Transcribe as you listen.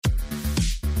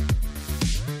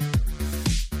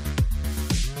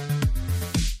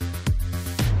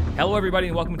Hello, everybody,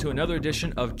 and welcome to another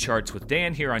edition of Charts with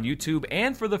Dan here on YouTube.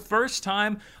 And for the first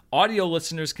time, audio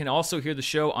listeners can also hear the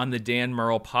show on the Dan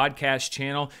Murrell podcast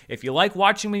channel. If you like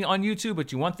watching me on YouTube,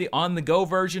 but you want the on-the-go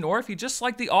version, or if you just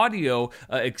like the audio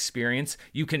experience,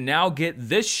 you can now get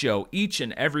this show each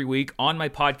and every week on my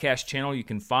podcast channel. You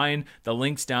can find the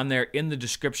links down there in the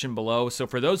description below. So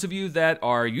for those of you that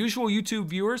are usual YouTube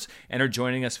viewers and are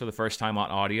joining us for the first time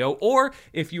on audio, or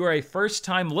if you are a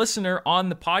first-time listener on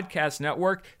the podcast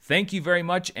network, thank you very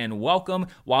much and welcome.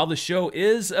 While the show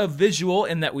is a visual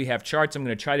in that we have charts, I'm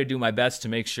going to try to do my best to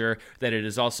make sure that it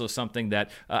is also something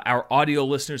that our audio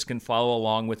listeners can follow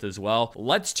along with as well.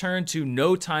 Let's turn to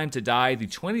No Time to Die, the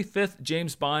 25th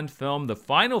James Bond film, the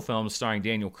final film starring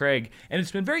Daniel Craig. And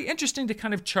it's been very interesting to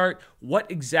kind of chart what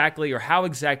exactly or how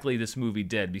exactly this movie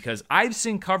did, because I've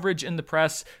seen coverage in the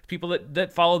press, people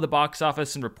that follow the box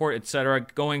office and report, etc.,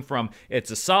 going from it's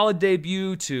a solid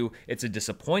debut to it's a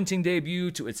disappointing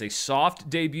debut to it's a soft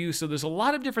debut. So there's a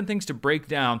lot of different things to break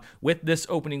down with this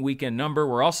opening weekend number.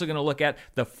 We're also going to look at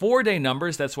the 4-day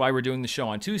numbers. That's why we're doing the show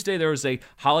on Tuesday. There was a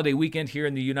holiday weekend here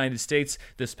in the United States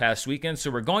this past weekend.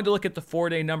 So we're going to look at the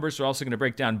 4-day numbers. We're also going to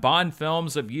break down Bond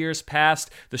films of years past,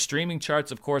 the streaming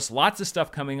charts, of course, lots of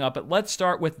stuff coming up. But let's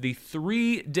start with the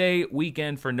 3-day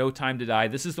weekend for No Time to Die.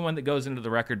 This is the one that goes into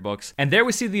the record books. And there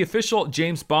we see the official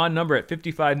James Bond number at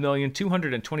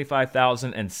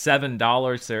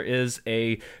 $55,225,007. There is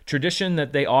a tradition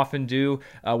that they often do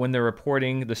when they're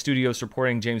reporting, the studio's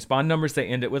reporting James Bond numbers, they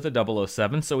end it with a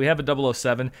 007. So we have a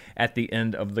 007 at the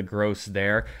end of the gross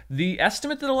there. The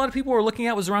estimate that a lot of people were looking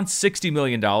at was around $60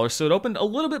 million. So it opened a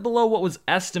little bit below what was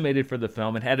estimated for the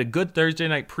film. It had a good Thursday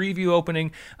night preview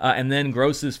opening, and then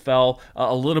grosses fell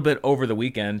a little bit over the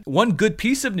weekend. One good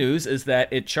piece of news is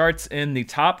that it charts in the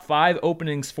top 5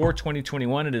 openings for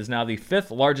 2021. It is now the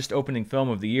 5th largest opening film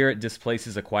of the year. It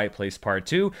displaces A Quiet Place Part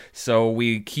 2. So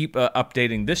we keep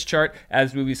updating this chart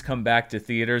as movies come back to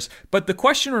theaters. But the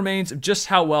question remains of just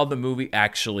how well the movie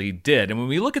actually did. And when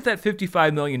we look at that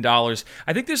 $55 million,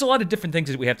 I think there's a lot of different things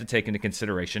that we have to take into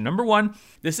consideration. Number one,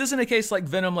 this isn't a case like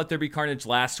Venom Let There Be Carnage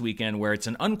last weekend where it's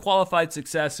an unqualified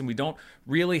success and we don't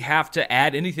really have to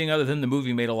add anything other than the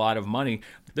movie made a lot of money.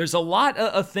 There's a lot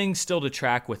of things still to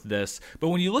track with this, but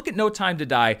when you look at No Time to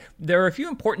Die, there are a few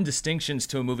important distinctions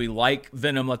to a movie like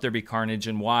Venom Let There Be Carnage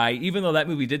and why, even though that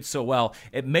movie did so well,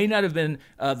 it may not have been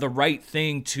the right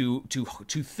thing to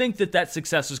think that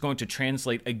success was going to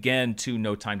translate again to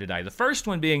No Time to Die. The first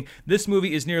one being, this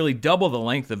movie is nearly double the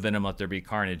length of Venom Let There Be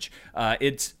Carnage.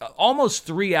 It's almost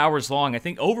 3 hours long, I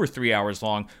think over 3 hours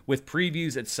long, with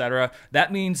previews, etc.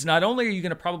 That means not only are you going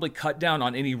to probably cut down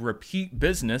on any repeat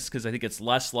business, because I think it's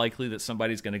less likely that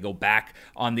somebody's going to go back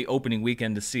on the opening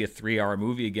weekend to see a 3-hour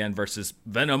movie again versus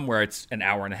Venom where it's an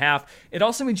hour and a half. It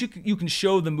also means you can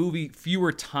show the movie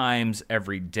fewer times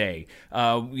every day.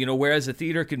 Whereas a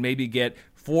theater could maybe get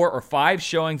 4 or 5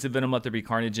 showings of Venom Let There Be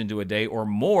Carnage into a day or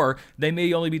more, they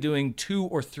may only be doing 2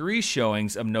 or 3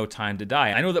 showings of No Time to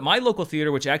Die. I know that my local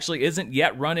theater, which actually isn't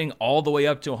yet running all the way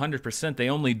up to 100%, they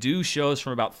only do shows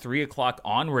from about 3 o'clock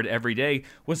onward every day,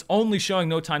 was only showing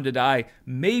No Time to Die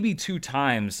maybe 2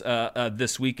 times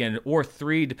this weekend, or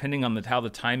 3 depending on how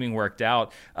the timing worked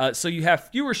out. So you have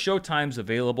fewer show times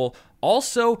available.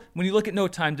 Also, when you look at No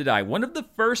Time to Die, one of the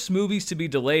first movies to be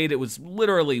delayed, it was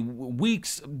literally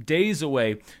weeks, days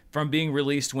away from being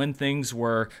released when things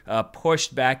were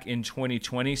pushed back in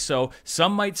 2020. So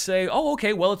some might say, oh,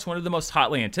 okay, well, it's one of the most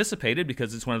hotly anticipated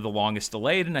because it's one of the longest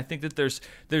delayed, and I think that there's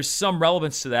some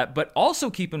relevance to that. But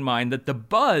also keep in mind that the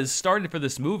buzz started for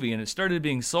this movie, and it started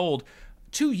being sold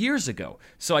 2 years ago.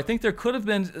 So I think there could have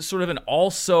been sort of an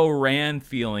also-ran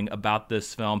feeling about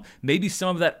this film. Maybe some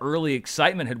of that early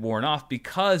excitement had worn off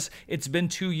because it's been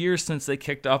 2 years since they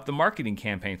kicked off the marketing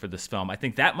campaign for this film. I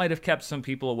think that might have kept some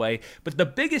people away. But the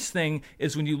biggest thing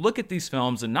is when you look at these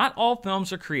films, and not all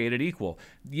films are created equal.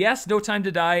 Yes, No Time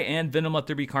to Die and Venom Let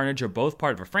There Be Carnage are both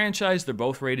part of a franchise. They're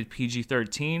both rated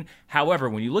PG-13. However,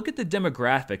 when you look at the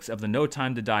demographics of the No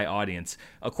Time to Die audience,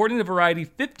 according to Variety,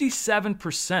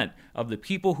 57% of the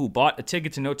people who bought a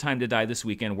ticket to No Time to Die this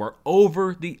weekend were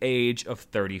over the age of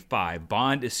 35.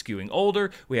 Bond is skewing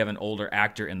older. We have an older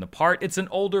actor in the part. It's an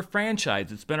older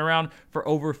franchise. It's been around for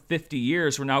over 50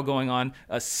 years. We're now going on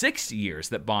 6 years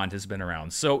that Bond has been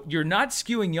around. So you're not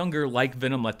skewing younger like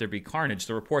Venom Let There Be Carnage.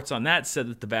 The reports on that said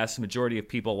that the vast majority of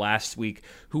people last week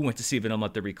who went to see Venom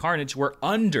Let There Be Carnage were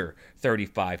under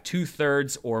 35,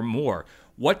 2/3 or more.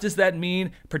 What does that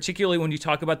mean, particularly when you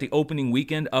talk about the opening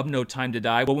weekend of No Time to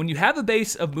Die? Well, when you have a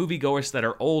base of moviegoers that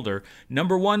are older,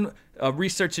 number one,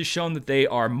 research has shown that they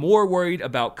are more worried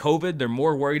about COVID. They're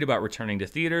more worried about returning to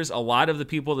theaters. A lot of the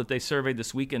people that they surveyed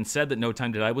this weekend said that No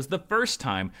Time to Die was the first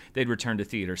time they'd return to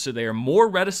theaters. So they are more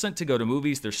reticent to go to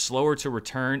movies. They're slower to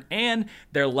return, and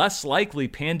they're less likely,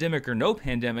 pandemic or no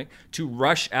pandemic, to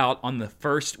rush out on the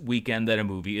first weekend that a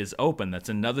movie is open. That's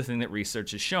another thing that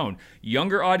research has shown.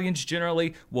 Younger audience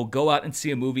generally will go out and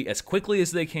see a movie as quickly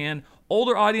as they can.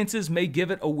 Older audiences may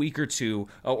give it a week or two,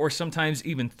 or sometimes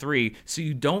even 3, so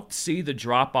you don't see the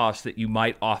drop-offs that you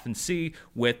might often see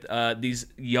with these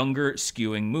younger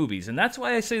skewing movies. And that's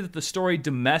why I say that the story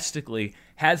domestically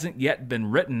hasn't yet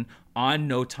been written on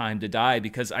No Time to Die,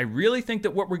 because I really think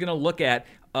that what we're going to look at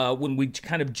when we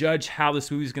kind of judge how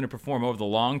this movie is going to perform over the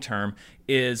long term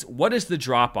is what is the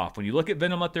drop-off. When you look at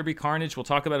Venom Let There Be Carnage, we'll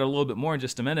talk about it a little bit more in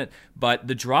just a minute, but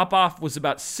the drop-off was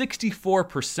about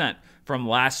 64% from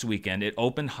last weekend. It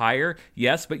opened higher,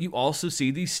 yes, but you also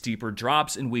see these steeper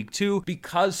drops in week 2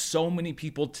 because so many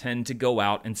people tend to go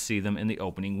out and see them in the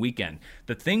opening weekend.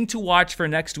 The thing to watch for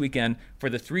next weekend for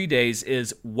the 3 days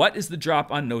is what is the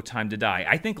drop on No Time to Die.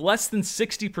 I think less than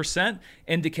 60%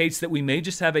 indicates that we may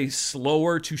just have a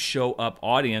slower to show up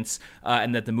audience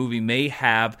and that the movie may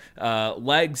have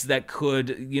legs that could,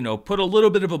 put a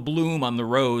little bit of a bloom on the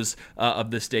rose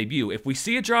of this debut. If we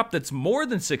see a drop that's more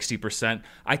than 60%,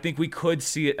 I think we could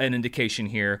see an indication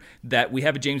here that we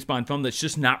have a James Bond film that's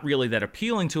just not really that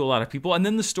appealing to a lot of people, and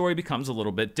then the story becomes a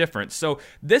little bit different. So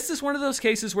this is one of those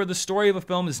cases where the story of a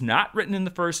film is not written in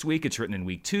the first week. It's written in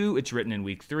week 2, it's written in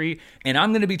week 3, and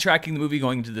I'm going to be tracking the movie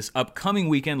going into this upcoming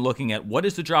weekend, looking at what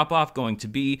is the drop-off going to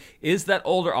be. Is that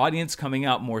older audience coming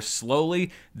out more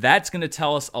slowly? That's going to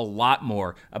tell us a lot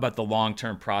more about the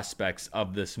long-term prospects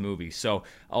of this movie. So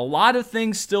a lot of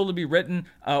things still to be written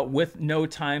with No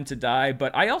Time to Die,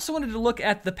 but I also wanted to look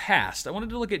at the past. I wanted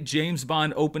to look at James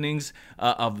Bond openings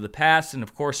of the past, and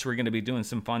of course we're going to be doing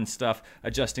some fun stuff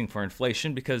adjusting for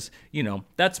inflation because,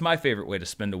 that's my favorite way to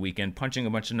spend a weekend, punching a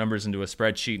bunch of numbers into a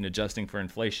spreadsheet and adjusting for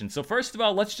inflation. So first of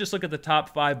all, let's just look at the top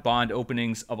 5 Bond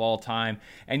openings of all time,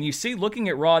 and you see, looking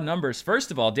at raw numbers,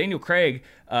 first of all, Daniel Craig,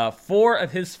 4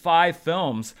 of his 5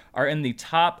 films are in the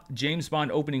top James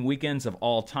Bond opening weekends of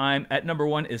all time. At number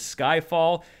 1 is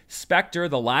Skyfall. Spectre,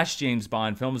 the last James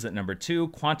Bond film, is at number 2.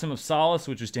 Quantum of Solace,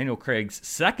 which was Daniel Craig's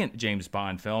second James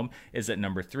Bond film, is at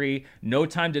number 3. No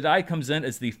Time to Die comes in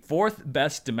as the 4th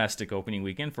best domestic opening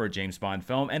weekend for a James Bond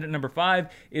film. And at number 5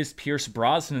 is Pierce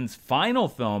Brosnan's final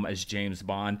film as James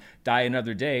Bond, Die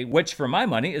Another Day, which for my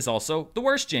money is also the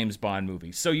worst James Bond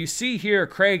movie. So you see here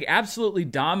Craig absolutely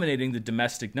dominating the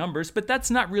domestic numbers, but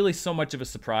that's not really so much of a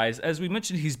surprise. As we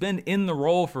mentioned, he's been in the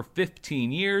role for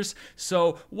 15 years.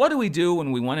 So what do we do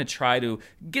when we want to try to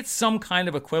get some kind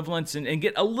of equivalence and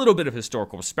get a little bit of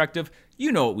historical perspective?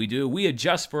 You know what we do. We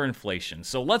adjust for inflation.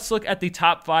 So let's look at the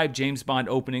top 5 James Bond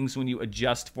openings when you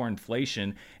adjust for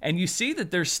inflation. And you see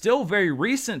that there's still very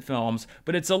recent films,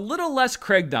 but it's a little less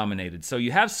Craig dominated. So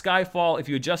you have Skyfall. If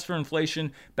you adjust for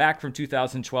inflation back from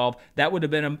 2012, that would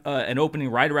have been an opening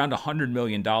right around $100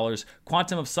 million.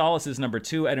 Quantum of Solace is number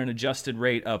 2 at an adjusted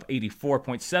rate of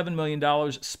 $84.7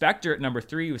 million. Spectre at number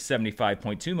 3 with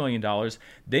 $75.2 million.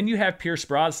 Then you have Pierce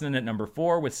Brosnan at number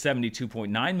 4 with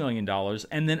 $72.9 million.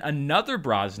 And then another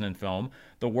Brosnan film,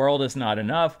 The World Is Not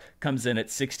Enough, comes in at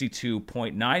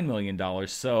 $62.9 million.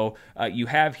 So you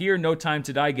have here No Time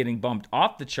to Die getting bumped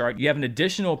off the chart. You have an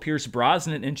additional Pierce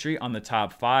Brosnan entry on the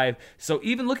top 5. So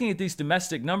even looking at these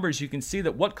domestic numbers, you can see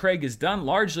that what Craig has done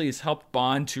largely has helped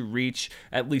Bond to reach,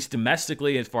 at least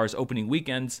domestically as far as opening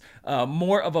weekends,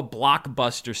 more of a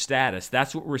blockbuster status.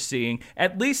 That's what we're seeing,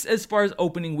 at least as far as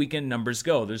opening weekend numbers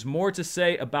go. There's more to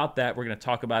say about that. We're going to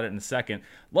talk about it in a second.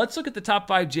 Let's look at the top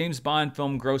 5 James Bond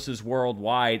film grosses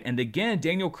worldwide. And again,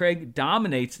 Daniel Craig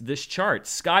dominates this chart.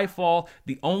 Skyfall,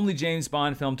 the only James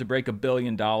Bond film to break $1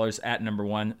 billion, at number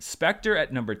 1. Spectre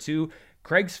at number 2.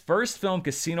 Craig's first film,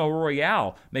 Casino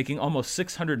Royale, making almost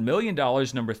 $600 million,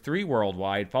 number 3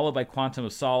 worldwide, followed by Quantum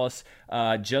of Solace,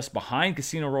 just behind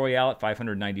Casino Royale at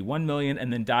 $591 million,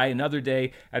 and then Die Another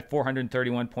Day at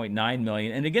 $431.9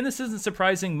 million. And again, this isn't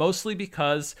surprising, mostly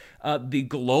because the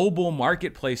global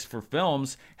marketplace for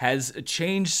films has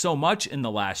changed so much in the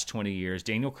last 20 years.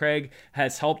 Daniel Craig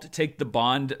has helped take the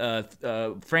Bond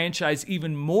franchise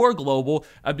even more global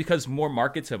because more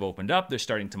markets have opened up. They're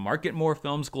starting to market more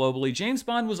films globally. James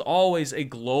Bond was always a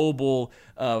global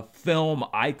film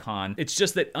icon. It's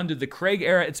just that under the Craig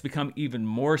era, it's become even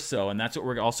more so, and that's what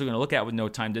we're also going to look at with No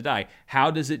Time to Die.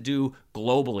 How does it do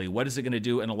globally? What is it going to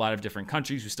do in a lot of different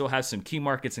countries? We still have some key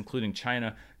markets, including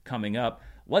China, coming up.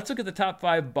 Let's look at the top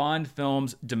 5 Bond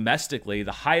films domestically,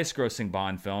 the highest grossing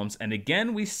Bond films. And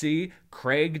again, we see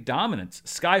Craig dominance.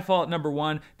 Skyfall at number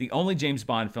 1, the only James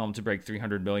Bond film to break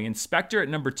 $300 million. Spectre at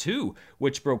number 2,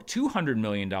 which broke $200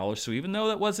 million. So even though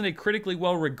that wasn't a critically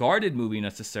well-regarded movie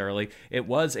necessarily, it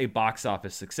was a box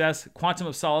office success. Quantum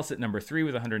of Solace at number 3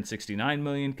 with $169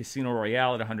 million. Casino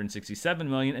Royale at $167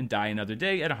 million. And Die Another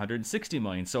Day at $160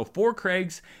 million. So 4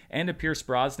 Craigs and a Pierce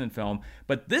Brosnan film.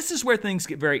 But this is where things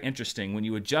get very interesting when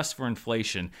you adjust for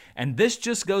inflation. And this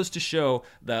just goes to show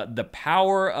the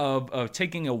power of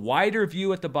taking a wider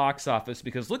view at the box office,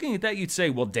 because looking at that, you'd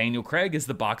say, well, Daniel Craig is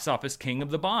the box office king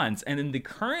of the Bonds. And in the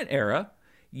current era,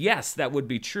 yes, that would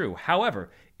be true.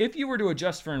 However, if you were to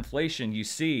adjust for inflation, you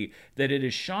see that it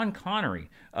is Sean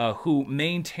Connery who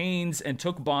maintains and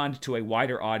took Bond to a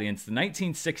wider audience. The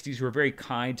 1960s were very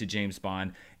kind to James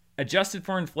Bond. Adjusted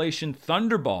for inflation,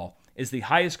 Thunderball is the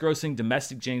highest grossing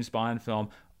domestic James Bond film,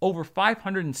 over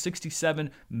 $567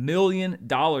 million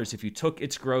if you took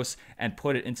its gross and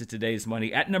put it into today's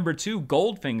money. At number 2,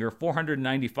 Goldfinger,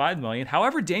 $495 million.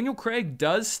 However, Daniel Craig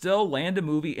does still land a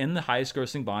movie in the highest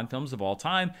grossing Bond films of all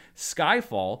time,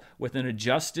 Skyfall, with an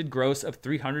adjusted gross of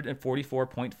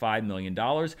 $344.5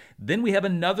 million. Then we have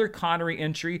another Connery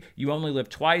entry, You Only Live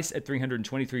Twice, at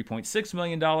 $323.6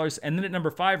 million. And then at number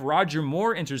 5, Roger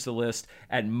Moore enters the list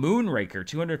at Moonraker,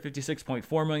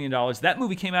 $256.4 million. That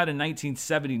movie came out in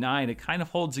 1970. It kind of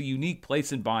holds a unique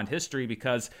place in Bond history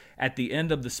because at the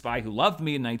end of The Spy Who Loved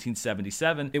Me in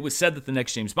 1977, it was said that the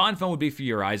next James Bond film would be For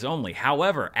Your Eyes Only.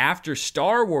 However, after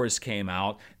Star Wars came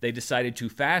out, they decided to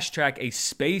fast track a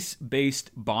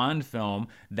space-based Bond film.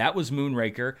 That was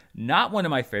Moonraker. Not one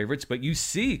of my favorites, but you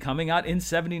see, coming out in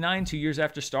 79, 2 years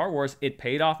after Star Wars, it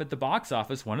paid off at the box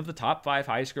office, one of the top 5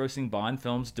 highest grossing Bond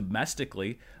films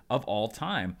domestically of all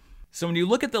time. So when you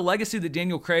look at the legacy that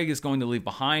Daniel Craig is going to leave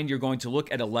behind, you're going to look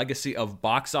at a legacy of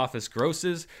box office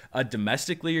grosses.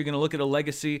 Domestically, you're going to look at a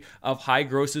legacy of high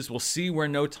grosses. We'll see where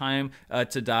No Time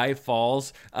to Die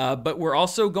falls. But we're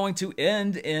also going to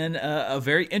end in a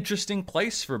very interesting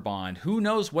place for Bond. Who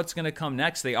knows what's going to come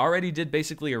next? They already did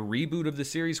basically a reboot of the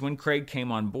series when Craig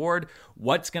came on board.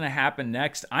 What's going to happen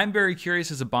next? I'm very curious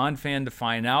as a Bond fan to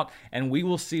find out, and we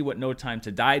will see what No Time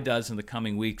to Die does in the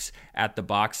coming weeks at the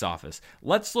box office.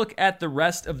 Let's look at the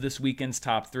rest of this weekend's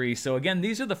top 3. So again,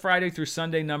 these are the Friday through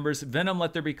Sunday numbers. Venom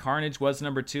Let There Be Carnage was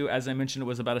number 2. As I mentioned, it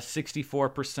was about a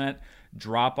 64%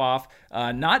 drop off.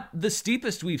 Not the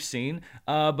steepest we've seen,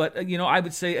 but I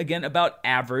would say, again, about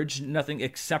average. Nothing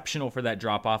exceptional for that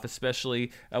drop off,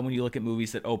 especially when you look at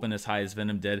movies that open as high as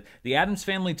Venom did. The Addams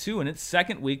Family 2, in its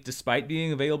second week, despite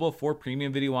being available for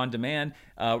premium video on demand,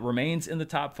 remains in the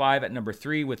top 5 at number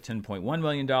 3 with $10.1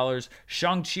 million.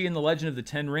 Shang-Chi and the Legend of the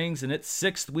Ten Rings, in its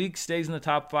 6th week, stays in the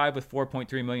top 5 with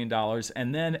 $4.3 million.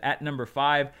 And then at number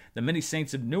 5, The Many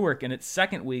Saints of Newark, in its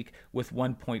second week with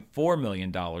 $1.4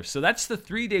 million. So that's the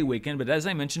 3-day weekend, but as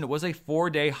I mentioned, it was a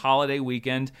 4-day holiday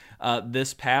weekend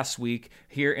this past week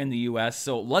here in the U.S.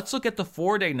 So let's look at the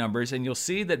 4-day numbers, and you'll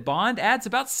see that Bond adds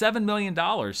about $7 million.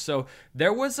 So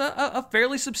there was a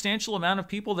fairly substantial amount of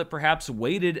people that perhaps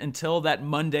waited until that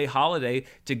Monday holiday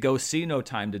to go see No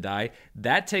Time to Die.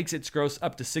 That takes its gross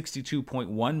up to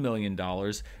 $62.1 million.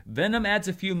 Venom adds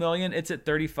a few million. It's at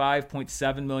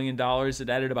 $35.7 million. It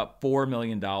added about $4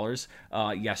 million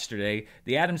yesterday.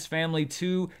 The Addams Family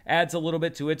 2 adds a little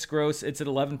bit to its gross. It's at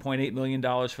 $11.8 million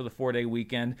for the 4-day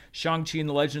weekend. Shang-Chi and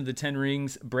the Legend of the Ten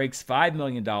Rings breaks $5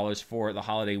 million for the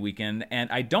holiday weekend.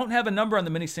 And I don't have a number on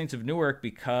The Many Saints of Newark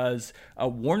because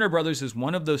Warner Brothers is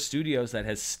one of those studios that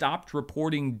has stopped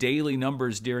reporting daily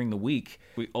numbers during the week.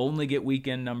 We only get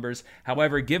weekend numbers.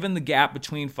 However, given the gap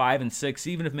between 5 and 6,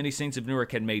 even if Many Saints of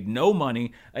Newark had made no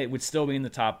money, it would still be in the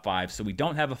top 5. So we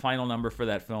don't have a final number for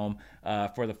that film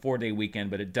for the 4-day weekend,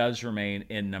 but it does remain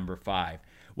in number 5.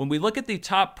 When we look at the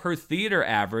top per theater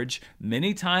average,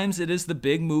 many times it is the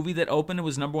big movie that opened and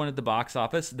was number 1 at the box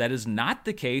office. That is not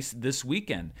the case this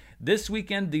weekend. This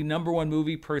weekend, the number 1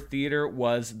 movie per theater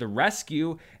was The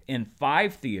Rescue in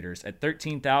 5 theaters at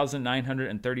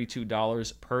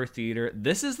 $13,932 per theater.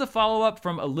 This is the follow-up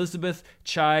from Elizabeth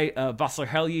Chai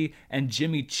Vasarhelyi and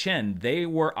Jimmy Chin. They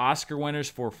were Oscar winners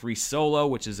for Free Solo,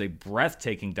 which is a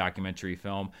breathtaking documentary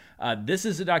film. This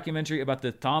is a documentary about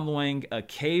the Tham Luang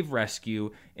cave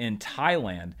rescue in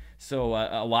Thailand. So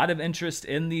a lot of interest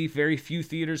in the very few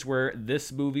theaters where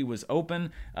this movie was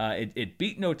open. It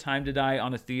beat No Time to Die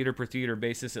on a theater-per-theater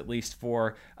basis, at least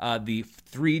for the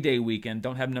 3-day weekend.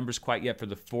 Don't have numbers quite yet for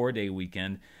the 4-day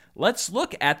weekend. let's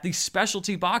look at the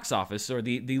specialty box office, or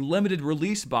the limited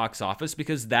release box office,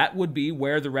 because that would be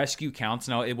where The Rescue counts.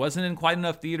 Now, it wasn't in quite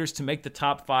enough theaters to make the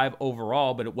top 5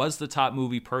 overall, but it was the top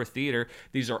movie per theater.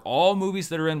 These are all movies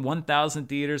that are in 1,000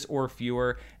 theaters or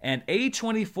fewer, and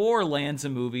A24 lands a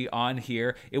movie on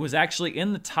here. It was actually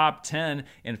in the top 10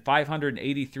 in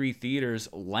 583 theaters,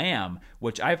 Lamb,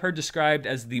 which I've heard described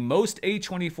as the most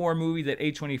A24 movie that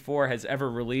A24 has ever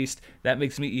released. That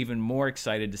makes me even more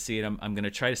excited to see it. I'm going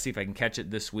to try to see if I can catch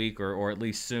it this week or at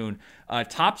least soon.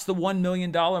 Tops the $1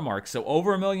 million mark. So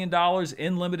over $1 million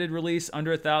in limited release,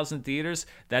 under 1,000 theaters.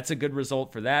 That's a good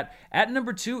result for that. At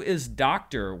number 2 is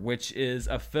Doctor, which is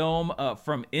a film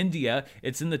from India.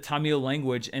 It's in the Tamil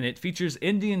language, and it features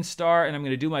Indian star, and I'm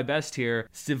going to do my best here,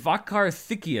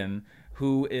 Sivakarthikeyan,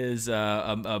 who is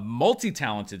a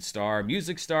multi-talented star,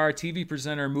 music star, TV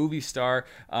presenter, movie star.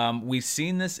 We've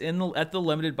seen this at the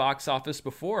limited box office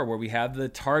before, where we have the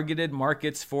targeted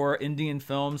markets for Indian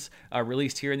films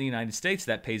released here in the United States.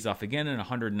 That pays off again in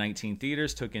 119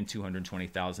 theaters, took in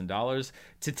 $220,000.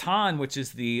 Titan, which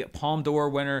is the Palme d'Or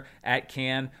winner at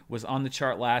Cannes, was on the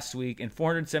chart last week in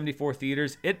 474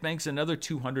 theaters. It banks another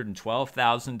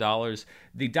 $212,000.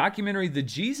 The documentary The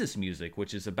Jesus Music,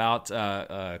 which is about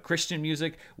Christian music,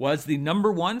 was the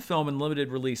number 1 film in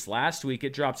limited release last week.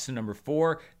 It drops to number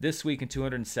 4 this week in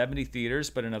 270 theaters,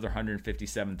 but another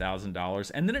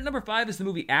 $157,000. And then at number 5 is the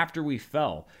movie After We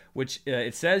Fell, which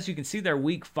it says you can see there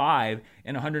week 5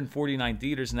 in 149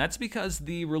 theaters, and that's because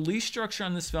the release structure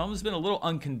on this film has been a little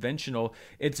unconventional.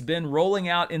 It's been rolling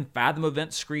out in Fathom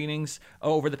event screenings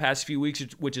over the past few weeks,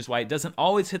 which is why it doesn't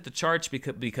always hit the charts,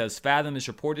 because Fathom is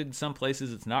reported in some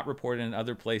places, it's not reported in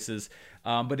other places.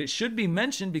 But it should be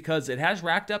mentioned because it has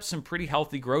racked up some pretty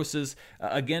healthy grosses.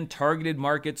 Again, targeted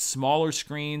markets, smaller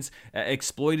screens,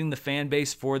 exploiting the fan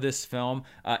base for this film.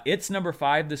 It's number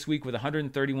 5 this week with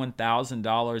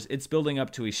 $131,000. It's building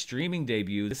up to a streaming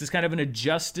debut. This is kind of an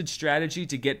adjusted strategy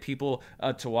to get people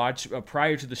to watch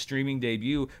prior to the streaming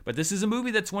debut. But this is a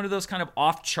movie that's one of those kind of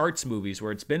off-charts movies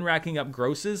where it's been racking up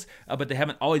grosses, but they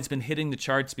haven't always been hitting the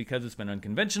charts because it's been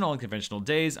unconventional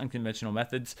days, unconventional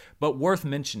methods, but worth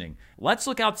mentioning. Let's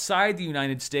look outside the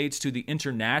United States to the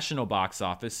international box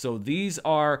office. So these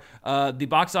are the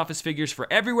box office figures for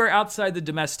everywhere outside the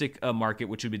domestic market,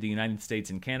 which would be the United States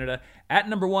and Canada. At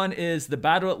number 1 is The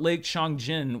Battle at Lake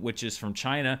Changjin, which is from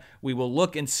China. We will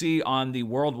look and see on the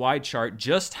worldwide chart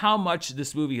just how much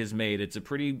this movie has made. It's a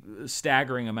pretty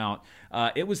staggering amount.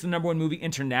 It was the number 1 movie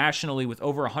internationally with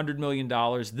over $100 million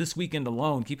this weekend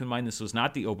alone. Keep in mind, this was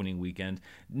not the opening weekend.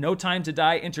 No Time to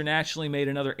Die internationally made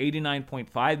another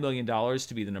 $89.5 million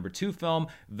to be the number 2 film.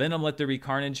 Venom: Let There Be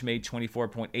Carnage made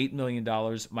 $24.8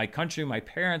 million. My Country, My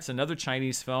Parents, another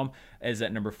Chinese film, is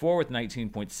at number 4 with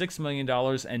 $19.6 million.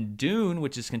 And Dune,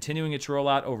 which is continuing its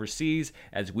rollout overseas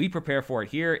as we prepare for it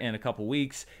here in a couple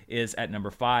weeks, is at number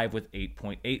 5 with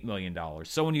 $8.8 million.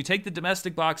 So when you take the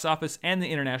domestic box office and the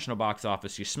international box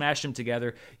office, you smash them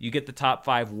together, you get the top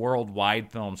 5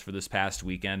 worldwide films for this past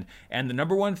weekend. And the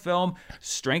number 1 film,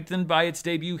 strengthened by its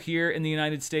debut here in the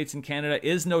United States and Canada,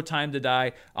 is No Time to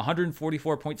Die,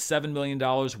 $144.7 million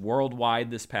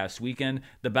worldwide this past weekend.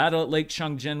 The Battle at Lake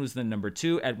Changjin was the number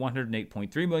 2 at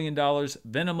 $108.3 million.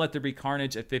 Venom: Let There Be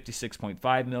Carnage at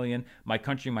 $56.5 million. My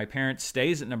Country, My Parents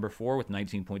stays at number 4 with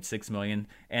 $19.6 million.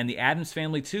 And The Addams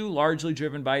Family 2, largely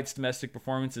driven by its domestic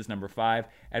performance, is number 5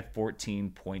 at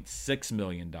 $14.6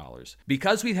 million.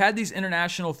 Because we've had these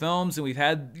international films and we've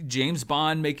had James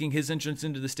Bond making his entrance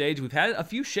into the stage, we've had a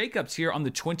few shakeups here on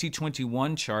the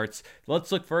 2021 charts.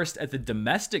 Let's look first at the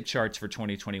domestic charts for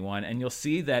 2021, and you'll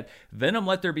see that Venom: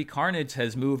 Let There Be Carnage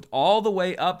has moved all the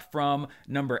way up from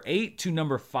number 8 to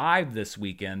number 5 this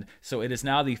weekend. So it is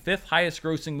now the 5th highest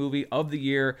grossing movie of the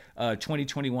year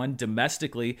 2021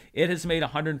 domestically. It has made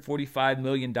 $145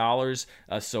 million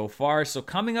so far. So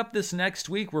coming up this next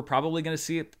week, we're probably going to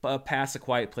see it pass A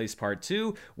Quiet Place Part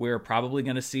 2. We're probably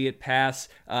going to see it pass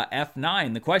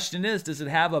F9. The question is, does it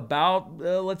have about,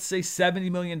 let's say,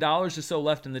 $70 million or so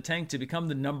left in the tank to become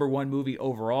the number 1 movie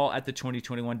overall at the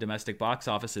 2021 domestic box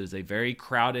office? It is a very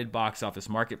crowded box office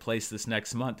marketplace this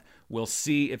next month. We'll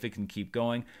see if it can keep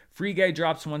going. Free Guy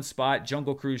drops 1 spot,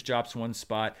 Jungle Cruise drops 1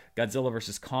 spot, Godzilla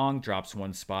vs. Kong drops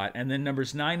 1 spot, and then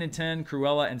numbers 9 and 10,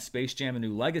 Cruella and Space Jam: A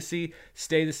New Legacy,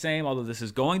 stay the same, although this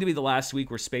is going to be the last week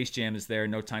where Space Jam is there.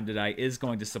 No Time to Die is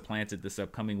going to supplant it this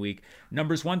upcoming week.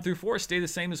 Numbers 1 through 4 stay the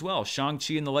same as well.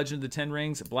 Shang-Chi and the Legend of the Ten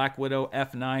Rings, Black Widow,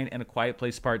 F9, and A Quiet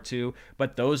Place Part 2,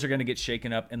 but those are going to get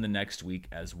shaken up in the next week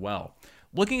as well.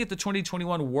 Looking at the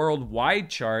 2021 worldwide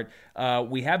chart,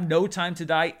 we have No Time to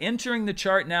Die entering the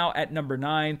chart now at number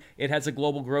 9. It has a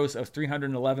global gross of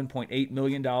 $311.8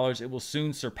 million. It will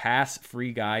soon surpass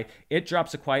Free Guy. It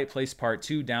drops A Quiet Place Part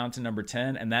 2 down to number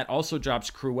 10, and that also drops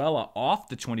Cruella off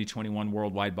the 2021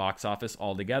 worldwide box office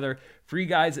altogether. Free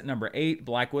Guy's at number 8,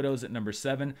 Black Widow's at number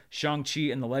 7, Shang-Chi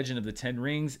and the Legend of the Ten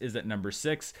Rings is at number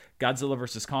 6, Godzilla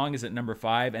vs. Kong is at number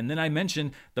 5, and then I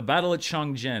mentioned The Battle at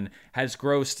Changjiang has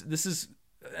grossed, this is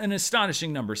an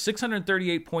astonishing number,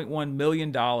 $638.1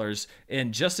 million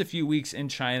in just a few weeks in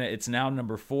China. It's now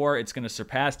number 4. It's going to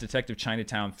surpass Detective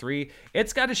Chinatown 3.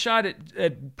 It's got a shot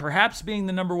at perhaps being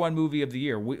the number 1 movie of the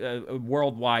year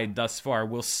worldwide thus far.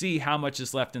 We'll see how much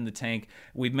is left in the tank.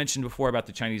 We've mentioned before about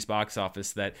the Chinese box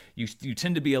office that you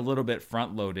tend to be a little bit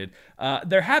front-loaded.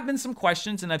 There have been some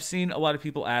questions, and I've seen a lot of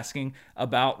people asking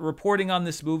about reporting on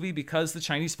this movie because the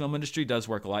Chinese film industry does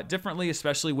work a lot differently,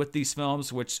 especially with these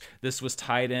films, which this was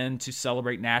tied in to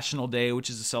celebrate National Day, which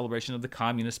is a celebration of the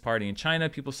Communist Party in China.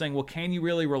 People saying, well, can you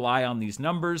really rely on these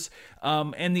numbers?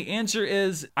 And the answer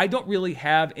is, I don't really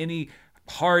have any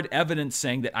hard evidence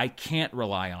saying that I can't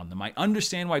rely on them. I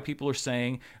understand why people are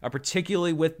saying,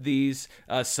 particularly with these,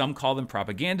 some call them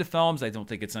propaganda films. I don't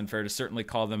think it's unfair to certainly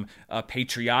call them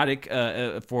patriotic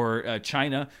for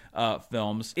China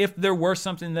films. If there were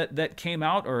something that came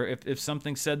out, or if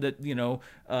something said that,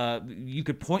 you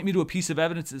could point me to a piece of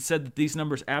evidence that said that these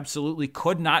numbers absolutely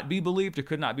could not be believed or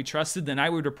could not be trusted, then I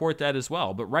would report that as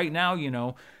well. But right now,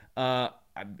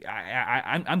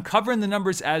 I'm covering the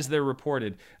numbers as they're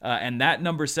reported, and that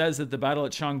number says that The Battle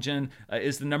at Changjiang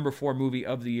is the number 4 movie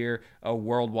of the year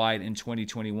worldwide in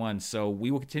 2021. So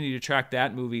we will continue to track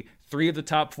that movie. 3 of the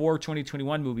top 4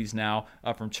 2021 movies now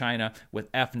from China, with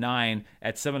F9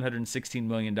 at $716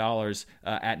 million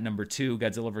at number 2,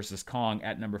 Godzilla vs. Kong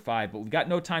at number 5. But we've got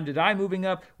No Time to Die moving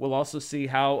up. We'll also see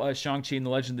how Shang-Chi and the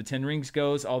Legend of the Ten Rings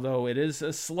goes, although it is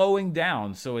slowing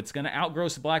down. So it's going to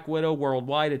outgross Black Widow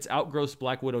worldwide. It's outgrossed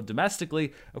Black Widow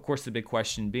domestically. Of course, the big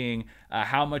question being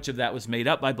how much of that was made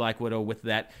up by Black Widow with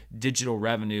that digital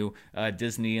revenue.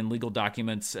 Disney and legal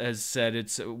documents has said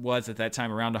it was at that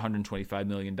time around $125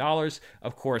 million.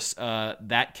 Of course,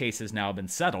 that case has now been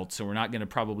settled, so we're not going to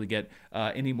probably get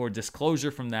any more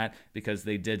disclosure from that because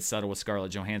they did settle with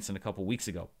Scarlett Johansson a couple weeks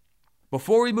ago.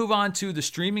 Before we move on to the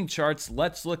streaming charts,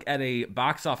 let's look at a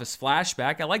box office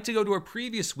flashback. I like to go to a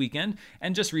previous weekend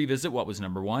and just revisit what was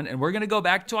number 1. And we're going to go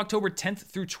back to October 10th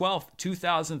through 12th,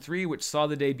 2003, which saw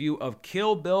the debut of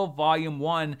Kill Bill Volume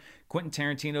 1, Quentin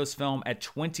Tarantino's film, at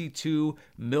 $22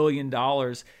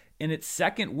 million. In its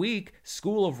second week,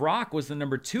 School of Rock was the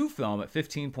number 2 film at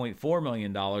 $15.4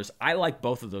 million. I like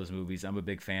both of those movies. I'm a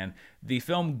big fan. The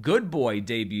film Good Boy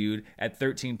debuted at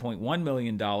 $13.1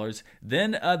 million.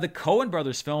 Then the Coen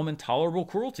Brothers film Intolerable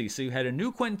Cruelty. So you had a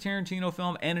new Quentin Tarantino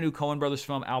film and a new Coen Brothers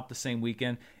film out the same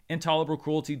weekend. Intolerable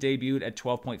Cruelty debuted at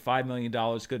 $12.5 million,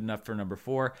 good enough for number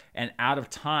 4. And Out of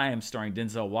Time, starring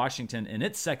Denzel Washington, in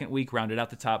its second week rounded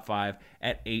out the top 5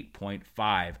 at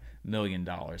 $8.5 million.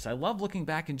 I love looking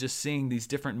back and just seeing these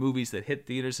different movies that hit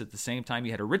theaters at the same time.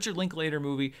 You had a Richard Linklater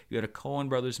movie, you had a Coen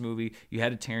Brothers movie, you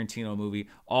had a Tarantino movie,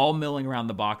 all milling around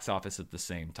the box office at the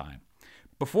same time.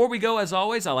 Before we go, as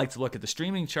always, I like to look at the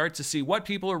streaming charts to see what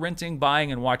people are renting,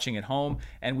 buying, and watching at home.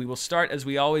 And we will start, as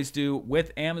we always do,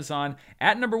 with Amazon.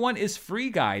 At number 1 is Free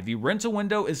Guy. The rental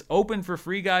window is open for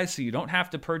Free Guy, so you don't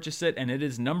have to purchase it, and it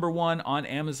is number 1 on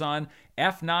Amazon.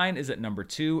 F9 is at number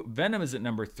 2. Venom is at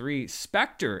number 3.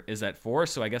 Spectre is at 4.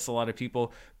 So I guess a lot of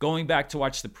people going back to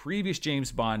watch the previous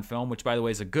James Bond film, which, by the way,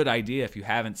 is a good idea if you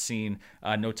haven't seen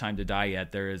No Time to Die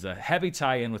yet. There is a heavy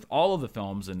tie-in with all of the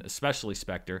films, and especially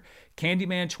Spectre.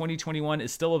 Candyman 2021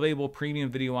 is still available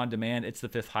premium video on demand. It's the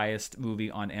 5th highest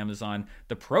movie on Amazon.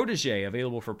 The Protege,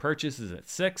 available for purchase, is at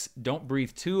 6. Don't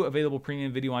Breathe 2, available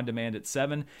premium video on demand at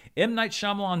 7. M. Night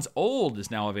Shyamalan's Old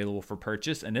is now available for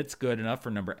purchase, and it's good enough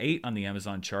for number 8 on the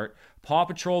Amazon chart. Paw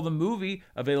Patrol the movie,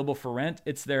 available for rent.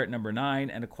 It's there at number 9,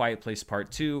 and A Quiet Place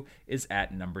Part 2 is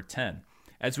at number 10.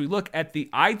 As we look at the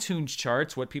iTunes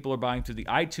charts, what people are buying through the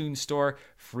iTunes store,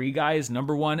 Free Guy is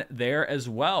number 1 there as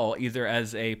well, either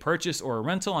as a purchase or a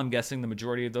rental. I'm guessing the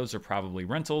majority of those are probably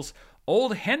rentals.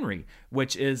 Old Henry,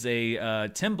 which is a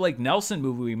Tim Blake Nelson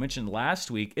movie we mentioned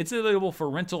last week, it's available for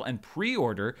rental and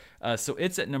pre-order, so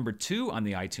it's at number 2 on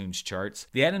the iTunes charts.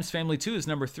 The Addams Family 2 is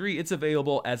number 3. It's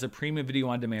available as a premium video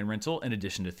on demand rental in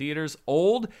addition to theaters.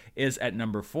 Old is at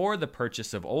number 4, the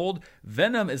purchase of Old.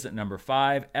 Venom is at number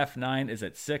 5. F9 is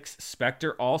at 6.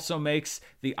 Spectre also makes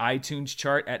the iTunes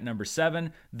chart at number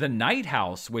 7. The Night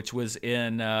House, which was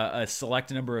in a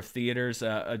select number of theaters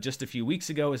just a few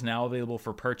weeks ago, is now available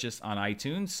for purchase on on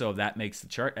iTunes, so that makes the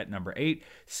chart at number 8.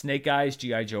 Snake Eyes,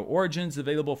 G.I. Joe Origins,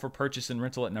 available for purchase and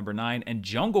rental at number 9. And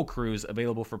Jungle Cruise,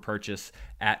 available for purchase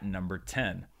at number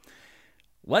 10.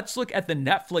 Let's look at the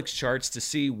Netflix charts to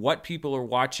see what people are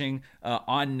watching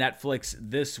on Netflix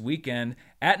this weekend.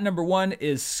 At number 1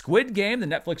 is Squid Game, the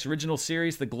Netflix original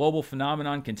series. The global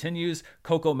phenomenon continues.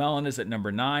 CoComelon is at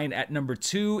number 9. At number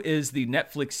 2 is the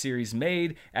Netflix series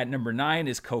Made. At number 9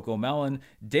 is CoComelon.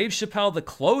 Dave Chappelle, The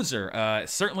Closer,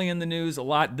 certainly in the news a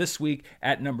lot this week.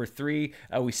 At number 3,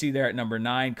 we see there at number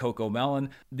 9, CoComelon.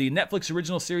 The Netflix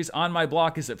original series On My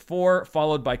Block is at 4,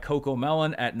 followed by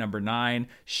CoComelon at number 9.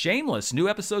 Shameless, new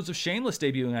episodes of Shameless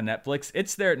debuting on Netflix.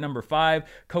 It's there at number 5.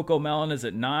 CoComelon is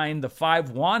at 9. The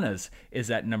Five Juanas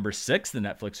is at number 6, the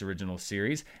Netflix original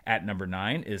series. At number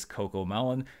 9 is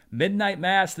CoComelon. Midnight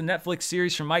Mass, the Netflix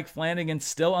series from Mike Flanagan,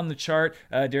 still on the chart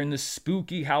during the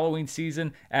spooky Halloween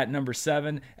season, at number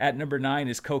 7. At number 9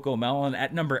 is CoComelon.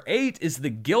 At number 8 is The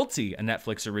Guilty, a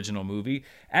Netflix original movie.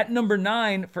 At number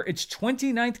 9, for its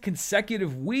 29th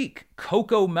consecutive week,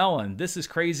 CoComelon. This is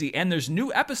crazy. And there's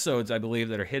new episodes, I believe,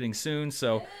 that are hitting soon.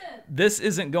 So this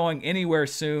isn't going anywhere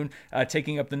soon,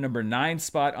 taking up the number 9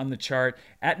 spot on the chart.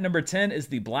 At number 10 is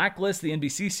The Blacklist, the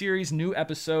NBC series, new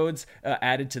episodes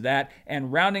added to that.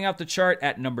 And rounding out the chart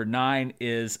at number 9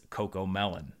 is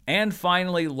CoComelon. And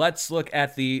finally, let's look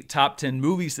at the top 10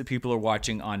 movies that people are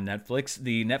watching on Netflix.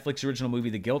 The Netflix original movie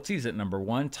The Guilty is at number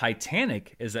 1.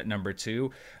 Titanic is at number 2.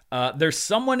 There's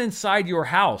Someone Inside Your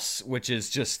House, which is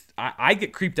just, I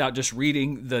get creeped out just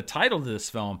reading the title of this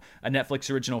film. A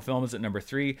Netflix original film is at number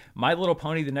 3. My Little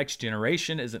Pony, The Next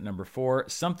Generation is at number 4.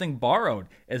 Something Borrowed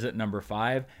is at number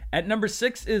 5. At number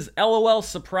 6 is LOL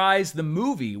Surprise, the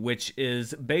movie, which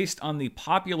is based on the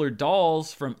popular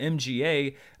dolls from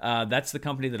MGA. That's the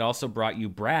company that also brought you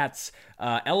Bratz.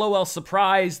 LOL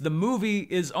Surprise, the movie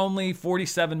is only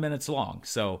 47 minutes long,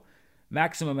 so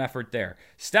maximum effort there.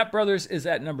 Step Brothers is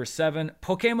at number 7.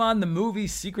 Pokemon the movie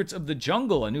Secrets of the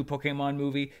Jungle, a new Pokemon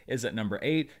movie, is at number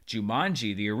 8.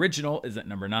 Jumanji, the original, is at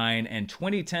number 9. And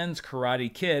 2010's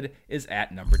Karate Kid is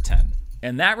at number 10.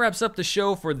 And that wraps up the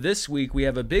show for this week. We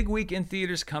have a big week in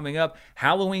theaters coming up.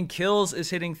 Halloween Kills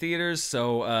is hitting theaters,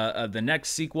 so the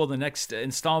next sequel, the next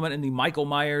installment in the Michael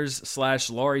Myers /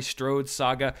 Laurie Strode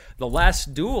saga, The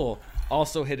Last Duel,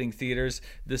 also hitting theaters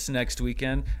this next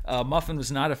weekend. Muffin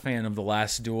was not a fan of The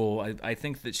Last Duel. I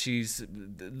think that she's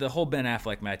the whole Ben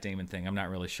Affleck, Matt Damon thing. I'm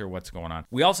not really sure what's going on.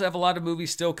 We also have a lot of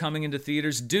movies still coming into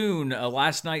theaters. Dune,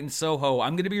 Last Night in Soho.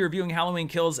 I'm going to be reviewing Halloween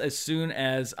Kills as soon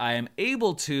as I am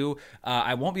able to.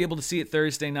 I won't be able to see it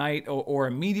Thursday night or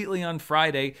immediately on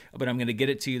Friday, but I'm going to get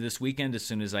it to you this weekend as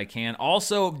soon as I can.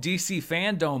 Also, DC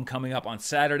Fandom coming up on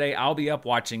Saturday. I'll be up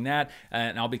watching that,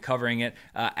 and I'll be covering it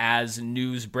as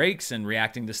news breaks and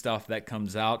reacting to stuff that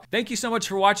comes out. Thank you so much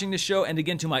for watching the show, and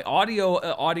again, to my audio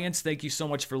audience, thank you so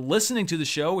much for listening to the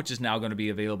show, which is now going to be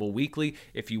available weekly.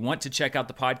 If you want to check out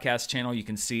the podcast channel, you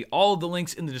can see all of the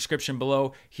links in the description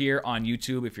below here on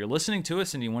YouTube. If you're listening to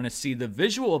us and you want to see the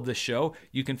visual of the show,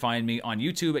 you can find me on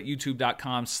YouTube at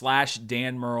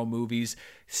youtube.com/Dan Murrell Movies.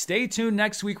 Stay tuned.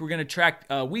 Next week, we're going to track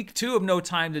week 2 of No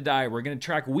Time to Die. We're going to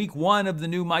track week 1 of the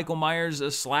new Michael Myers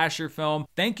slasher film.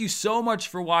 Thank you so much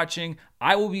for watching.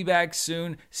 I will be back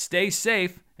soon. Stay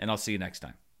safe, and I'll see you next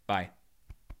time. Bye.